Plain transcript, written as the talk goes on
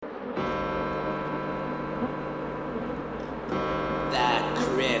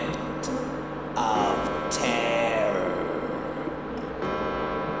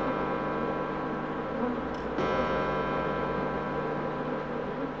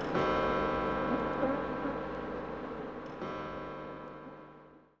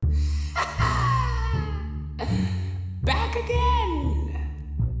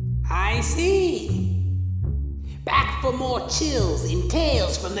I see. Back for more chills in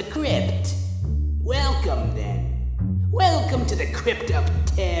Tales from the Crypt. Welcome, then. Welcome to the Crypt of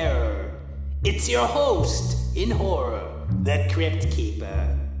Terror. It's your host in horror, the Crypt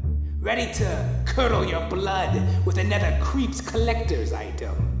Keeper. Ready to curdle your blood with another Creeps Collector's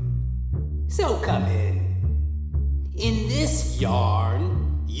item. So come in. In this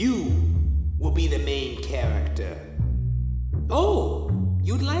yarn, you will be the main character. Oh,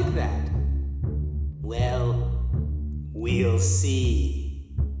 you'd like that? Well, we'll see.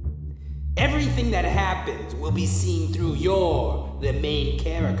 Everything that happens will be seen through the main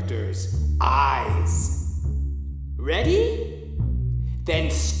character's eyes. Ready? Then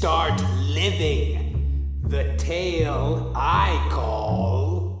start living the tale I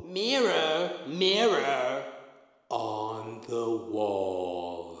call Mirror, Mirror on the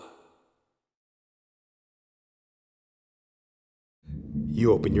Wall.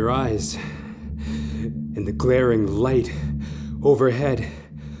 You open your eyes, and the glaring light overhead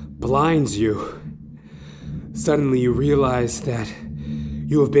blinds you. Suddenly you realize that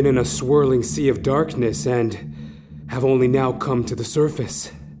you have been in a swirling sea of darkness and have only now come to the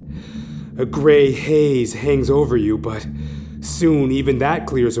surface. A gray haze hangs over you, but soon even that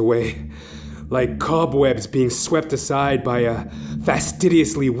clears away, like cobwebs being swept aside by a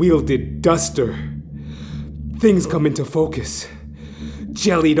fastidiously wielded duster. Things come into focus.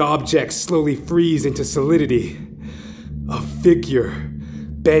 Jellied objects slowly freeze into solidity. A figure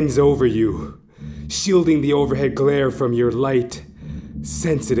bends over you, shielding the overhead glare from your light,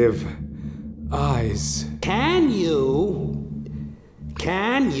 sensitive eyes. Can you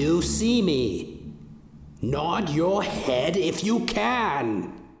see me? Nod your head if you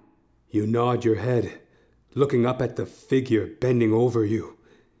can. You nod your head, looking up at the figure bending over you.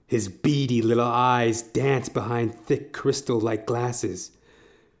 His beady little eyes dance behind thick crystal-like glasses.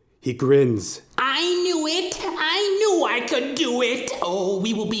 He grins. I knew it! I knew I could do it! Oh,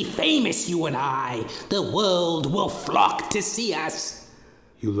 we will be famous, you and I. The world will flock to see us.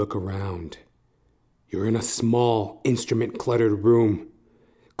 You look around. You're in a small, instrument-cluttered room.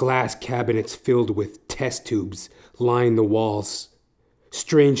 Glass cabinets filled with test tubes line the walls.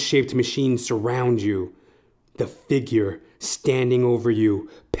 Strange-shaped machines surround you. The figure standing over you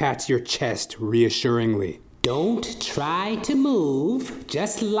pats your chest reassuringly. Don't try to move.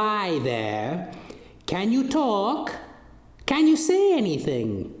 Just lie there. Can you talk? Can you say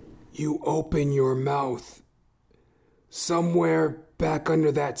anything? You open your mouth. Somewhere back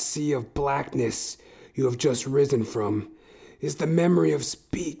under that sea of blackness you have just risen from is the memory of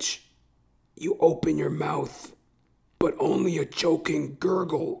speech. You open your mouth, but only a choking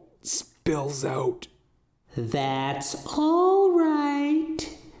gurgle spills out. That's all right.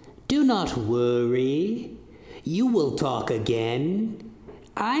 Do not worry. You will talk again.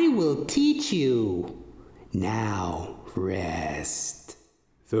 I will teach you. Now rest.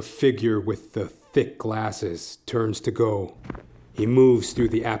 The figure with the thick glasses turns to go. He moves through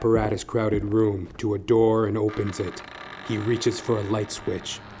the apparatus-crowded room to a door and opens it. He reaches for a light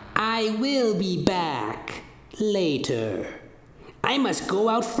switch. I will be back later. I must go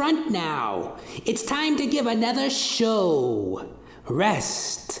out front now. It's time to give another show.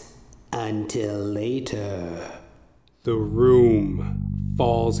 Rest until later. The room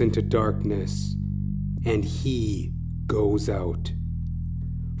falls into darkness, and he goes out.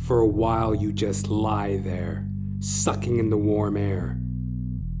 For a while you just lie there, sucking in the warm air.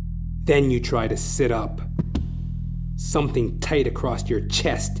 Then you try to sit up. Something tight across your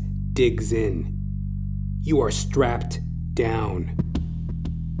chest digs in. You are strapped down.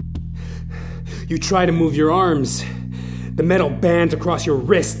 You try to move your arms. The metal bands across your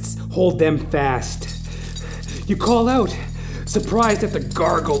wrists hold them fast. You call out, surprised at the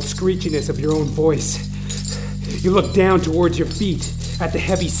gargled screechiness of your own voice. You look down towards your feet, at the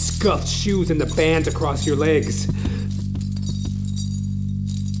heavy scuffed shoes and the bands across your legs.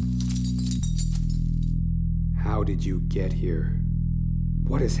 How did you get here?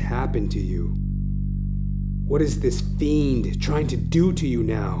 What has happened to you? What is this fiend trying to do to you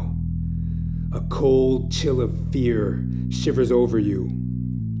now? A cold chill of fear shivers over you.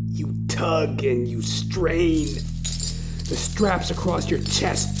 You tug and you strain. The straps across your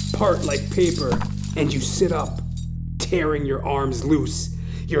chest part like paper, and you sit up, tearing your arms loose,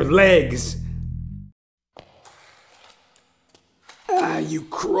 your legs. You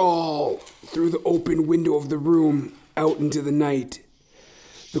crawl through the open window of the room out into the night.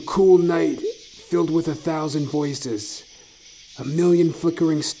 The cool night filled with 1,000 voices, 1,000,000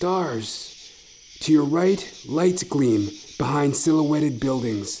 flickering stars. To your right, lights gleam behind silhouetted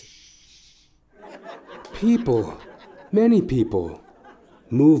buildings. People, many people,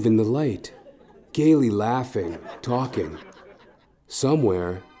 move in the light, gaily laughing, talking.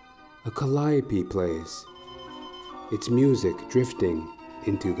 Somewhere, a calliope plays, its music drifting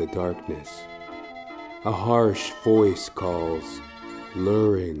into the darkness. A harsh voice calls,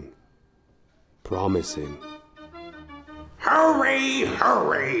 luring, promising. Hurry,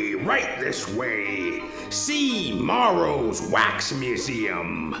 hurry, right this way. See Morrow's Wax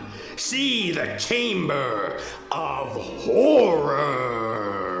Museum. See the Chamber of Horrors.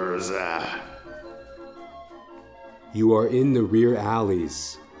 You are in the rear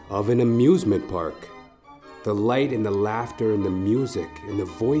alleys of an amusement park. The light and the laughter and the music and the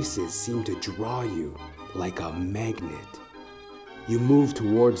voices seem to draw you like a magnet. You move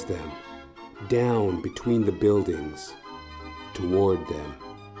towards them, down between the buildings, toward them.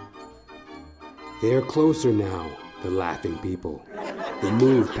 They are closer now, the laughing people. They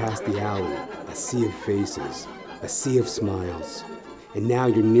move past the alley, a sea of faces, a sea of smiles. And now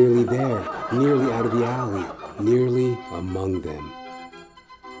you're nearly there, nearly out of the alley, nearly among them.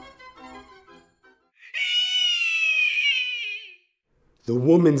 The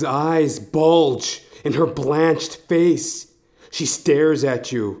woman's eyes bulge in her blanched face. She stares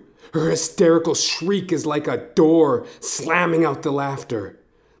at you. Her hysterical shriek is like a door slamming out the laughter.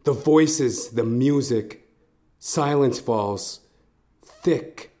 The voices, the music. Silence falls.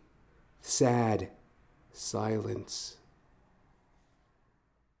 Thick, sad silence.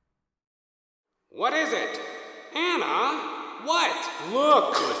 What is it? Anna? What?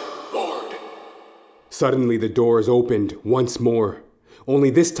 Look! Good Lord. Suddenly the door is opened once more. Only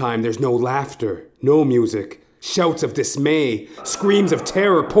this time there's no laughter, no music. Shouts of dismay, screams of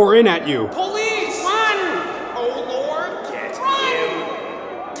terror pour in at you. Police! Run! Oh Lord, get him!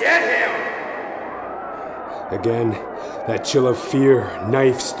 Get him! Again, that chill of fear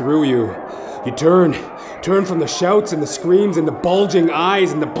knifes through you. You turn from the shouts and the screams and the bulging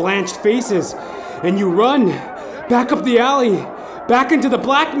eyes and the blanched faces, and you run back up the alley, back into the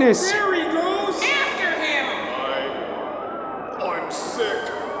blackness. There he goes! After him! I'm sick.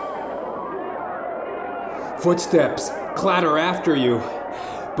 Footsteps clatter after you,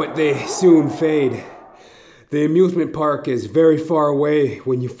 but they soon fade. The amusement park is very far away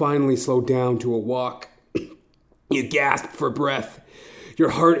when you finally slow down to a walk. You gasp for breath. Your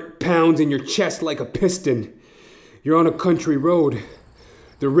heart pounds in your chest like a piston. You're on a country road.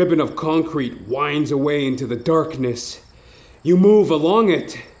 The ribbon of concrete winds away into the darkness. You move along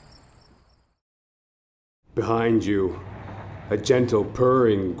it. Behind you, a gentle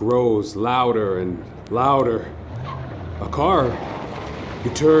purring grows louder and louder. A car.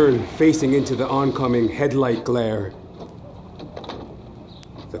 You turn, facing into the oncoming headlight glare.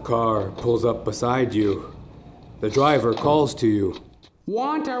 The car pulls up beside you. The driver calls to you.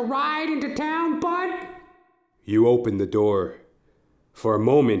 Want a ride into town, bud? You open the door. For a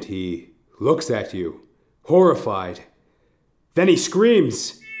moment, he looks at you, horrified. Then he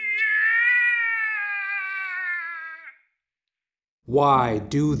screams. Why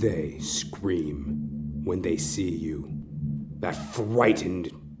do they scream when they see you? That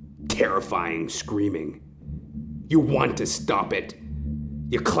frightened, terrifying screaming. You want to stop it.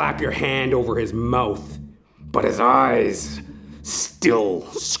 You clap your hand over his mouth, but his eyes still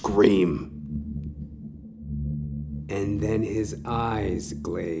scream. And then his eyes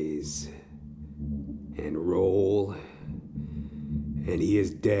glaze and roll, and he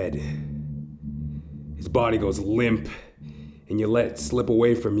is dead. His body goes limp, and you let it slip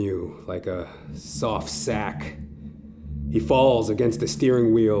away from you like a soft sack. He falls against the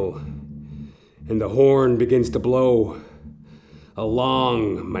steering wheel, and the horn begins to blow, a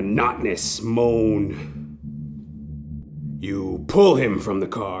long, monotonous moan. You pull him from the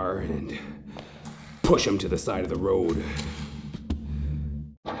car and push him to the side of the road.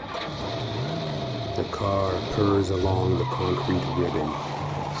 The car purrs along the concrete ribbon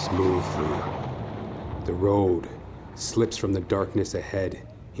smoothly. The road slips from the darkness ahead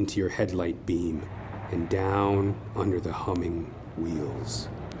into your headlight beam and down under the humming wheels.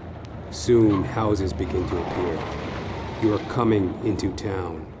 Soon houses begin to appear. You are coming into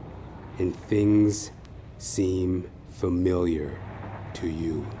town, and things seem familiar to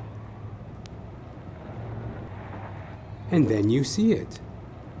you. And then you see it.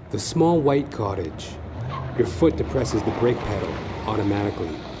 The small white cottage. Your foot depresses the brake pedal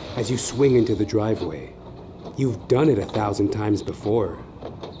automatically as you swing into the driveway. You've done it 1,000 times before.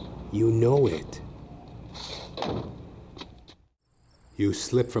 You know it. You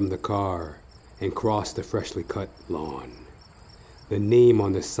slip from the car and cross the freshly cut lawn. The name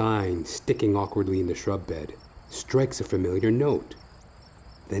on the sign, sticking awkwardly in the shrub bed, strikes a familiar note.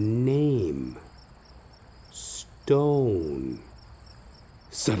 The name. Stone.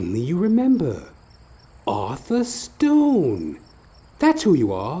 Suddenly you remember. Arthur Stone. That's who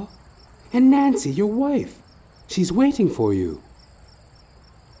you are. And Nancy, your wife. She's waiting for you.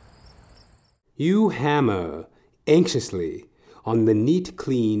 You hammer anxiously on the neat,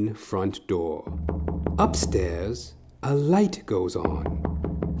 clean front door. Upstairs, a light goes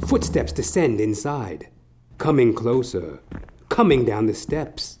on. Footsteps descend inside, coming closer, coming down the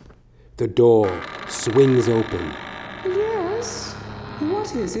steps. The door swings open. Yes?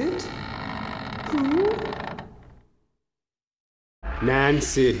 What is it? Who?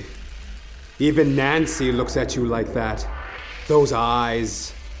 Nancy. Even Nancy looks at you like that. Those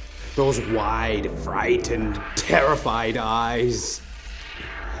eyes. Those wide, frightened, terrified eyes.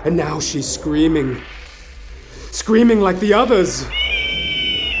 And now she's screaming. Screaming like the others.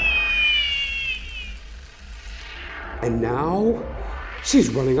 And now she's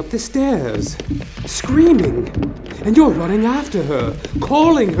running up the stairs, screaming. And you're running after her,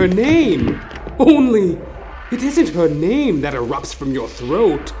 calling her name. Only it isn't her name that erupts from your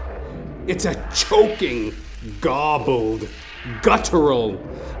throat. It's a choking, garbled, guttural,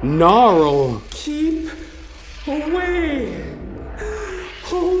 gnarl. Keep away.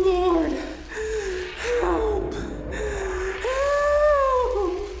 Oh, Lord. Help.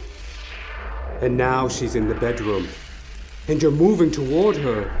 Help. And now she's in the bedroom. And you're moving toward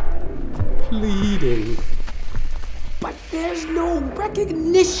her, pleading. But there's no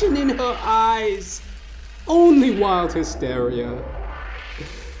recognition in her eyes. Only wild hysteria.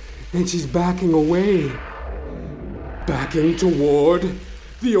 And she's backing away. Backing toward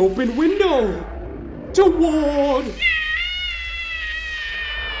the open window. Toward...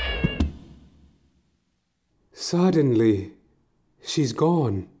 Suddenly, she's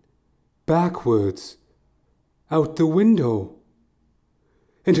gone. Backwards. Out the window.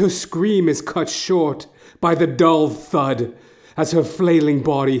 And her scream is cut short by the dull thud as her flailing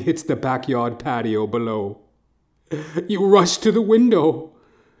body hits the backyard patio below. You rush to the window,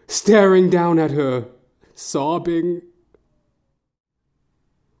 staring down at her, sobbing.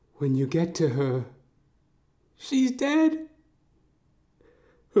 When you get to her, she's dead.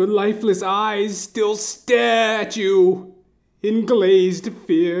 Her lifeless eyes still stare at you in glazed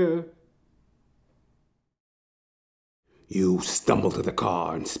fear. You stumble to the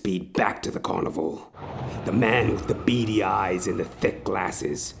car and speed back to the carnival. The man with the beady eyes and the thick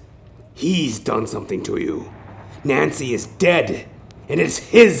glasses. He's done something to you. Nancy is dead, and it's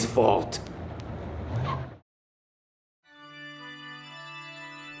his fault.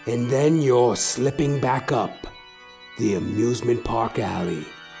 And then you're slipping back up the amusement park alley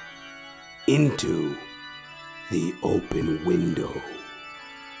into the open window.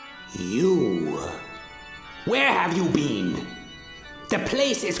 You. Where have you been? The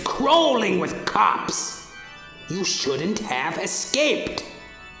place is crawling with cops. You shouldn't have escaped.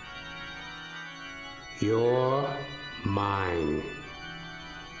 You're mine.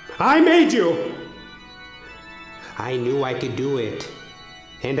 I made you! I knew I could do it.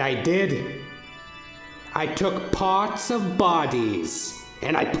 And I did. I took parts of bodies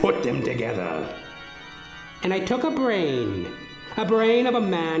and I put them together. And I took a brain of a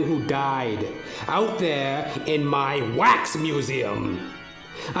man who died out there in my wax museum.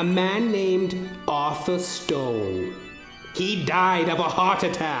 A man named Arthur Stone. He died of a heart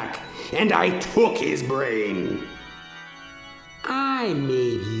attack, and I took his brain. I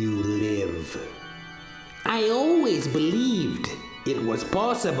made you live. I always believed it was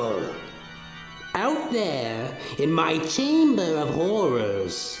possible. Out there in my chamber of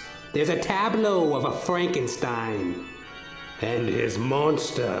horrors, there's a tableau of a Frankenstein and his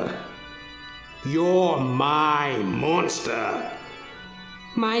monster. You're my monster.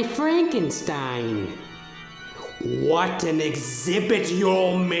 My Frankenstein. What an exhibit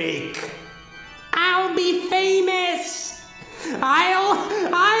you'll make. I'll be famous. I'll...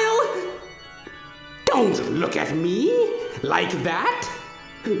 Don't look at me like that.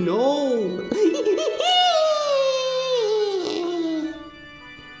 No.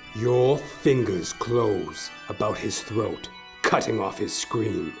 Your fingers close about his throat, cutting off his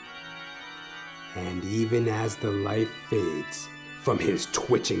scream. And even as the life fades from his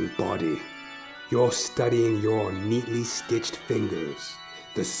twitching body, you're studying your neatly stitched fingers,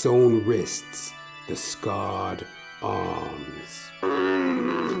 the sewn wrists, the scarred arms.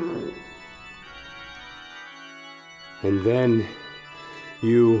 And then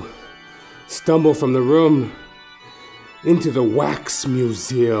you stumble from the room into the wax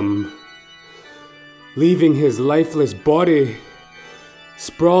museum, leaving his lifeless body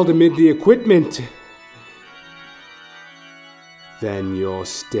sprawled amid the equipment. Then you're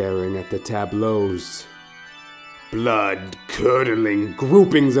staring at the tableaus, blood-curdling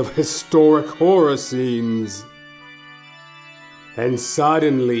groupings of historic horror scenes. And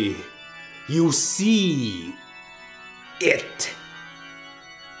suddenly, you see it.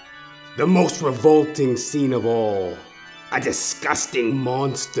 The most revolting scene of all. A disgusting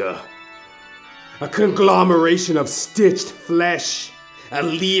monster. A conglomeration of stitched flesh. A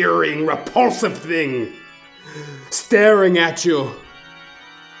leering, repulsive thing. Staring at you.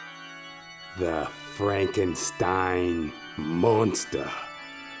 The Frankenstein monster.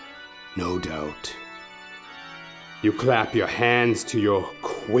 No doubt. You clap your hands to your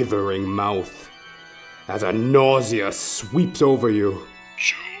quivering mouth as a nausea sweeps over you.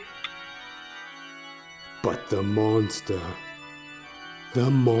 But the monster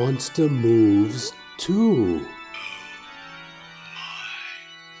moves too.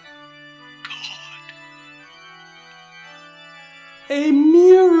 A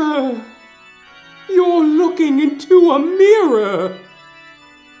mirror! You're looking into a mirror!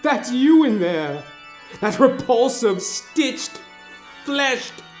 That's you in there! That repulsive, stitched,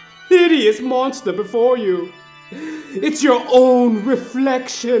 fleshed, hideous monster before you! It's your own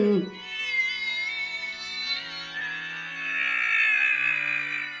reflection!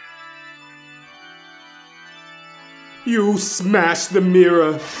 You smash the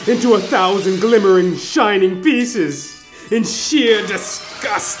mirror into 1,000 glimmering, shining pieces! In sheer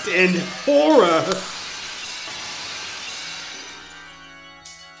disgust and horror.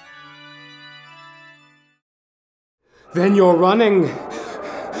 Then you're running,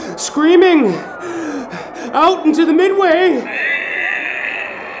 screaming, out into the midway.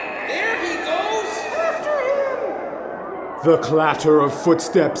 There he goes! After him! The clatter of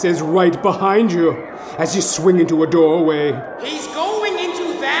footsteps is right behind you as you swing into a doorway. He's going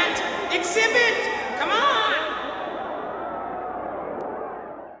into that exhibit! Come on!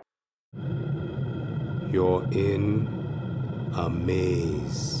 You're in a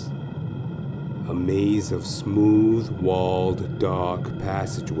maze. A maze of smooth-walled, dark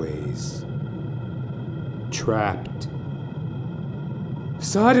passageways. Trapped.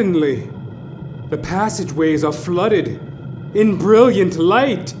 Suddenly, the passageways are flooded in brilliant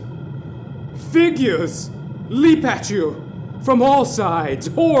light. Figures leap at you from all sides,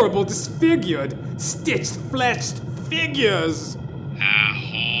 horrible, disfigured, stitched-fleshed figures. A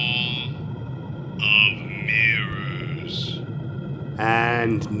hall of mirrors.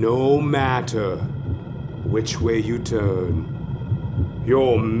 And no matter which way you turn,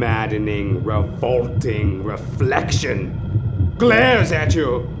 your maddening, revolting reflection glares at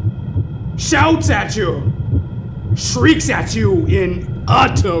you, shouts at you, shrieks at you in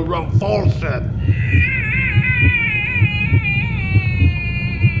utter revulsion.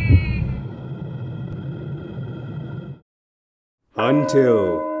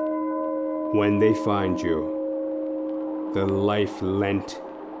 Until when they find you, the life lent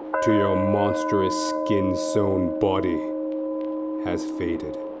to your monstrous skin-sewn body has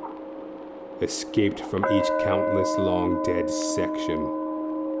faded, escaped from each countless long dead section,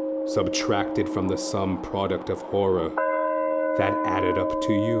 subtracted from the sum product of horror that added up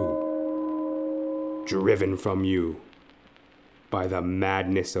to you, driven from you by the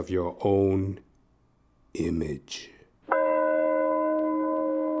madness of your own image.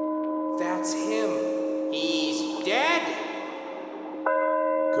 That's him. He's dead.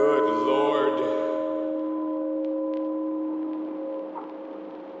 Good Lord.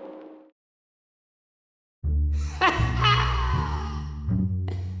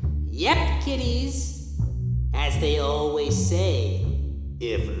 Yep, kiddies. As they always say,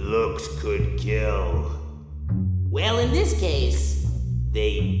 If looks could kill. well, in this case,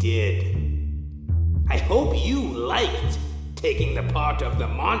 They did. I hope you liked taking the part of the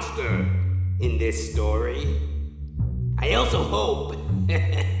monster in this story. I also hope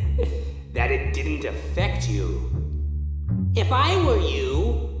that it didn't affect you. If I were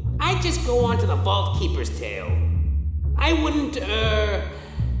you, I'd just go on to the Vault Keeper's tale. I wouldn't,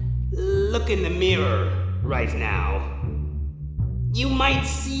 look in the mirror right now. You might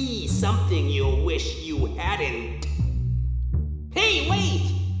see something you'll wish you hadn't. Hey,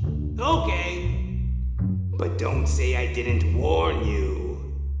 wait! Okay. But don't say I didn't warn you.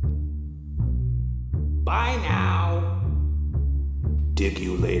 Bye now. Dig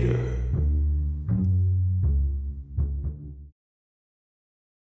you later.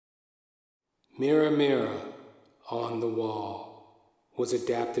 Mirror, Mirror on the Wall was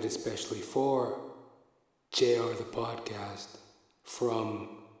adapted especially for JR the Podcast from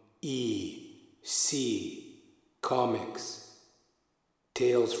EC Comics,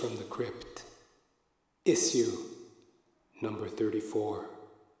 Tales from the Crypt, issue number 34.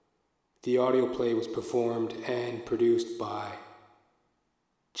 The audio play was performed and produced by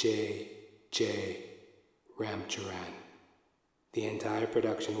J.J. Ramcharan. The entire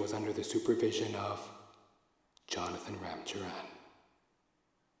production was under the supervision of Jonathan Ramcharan.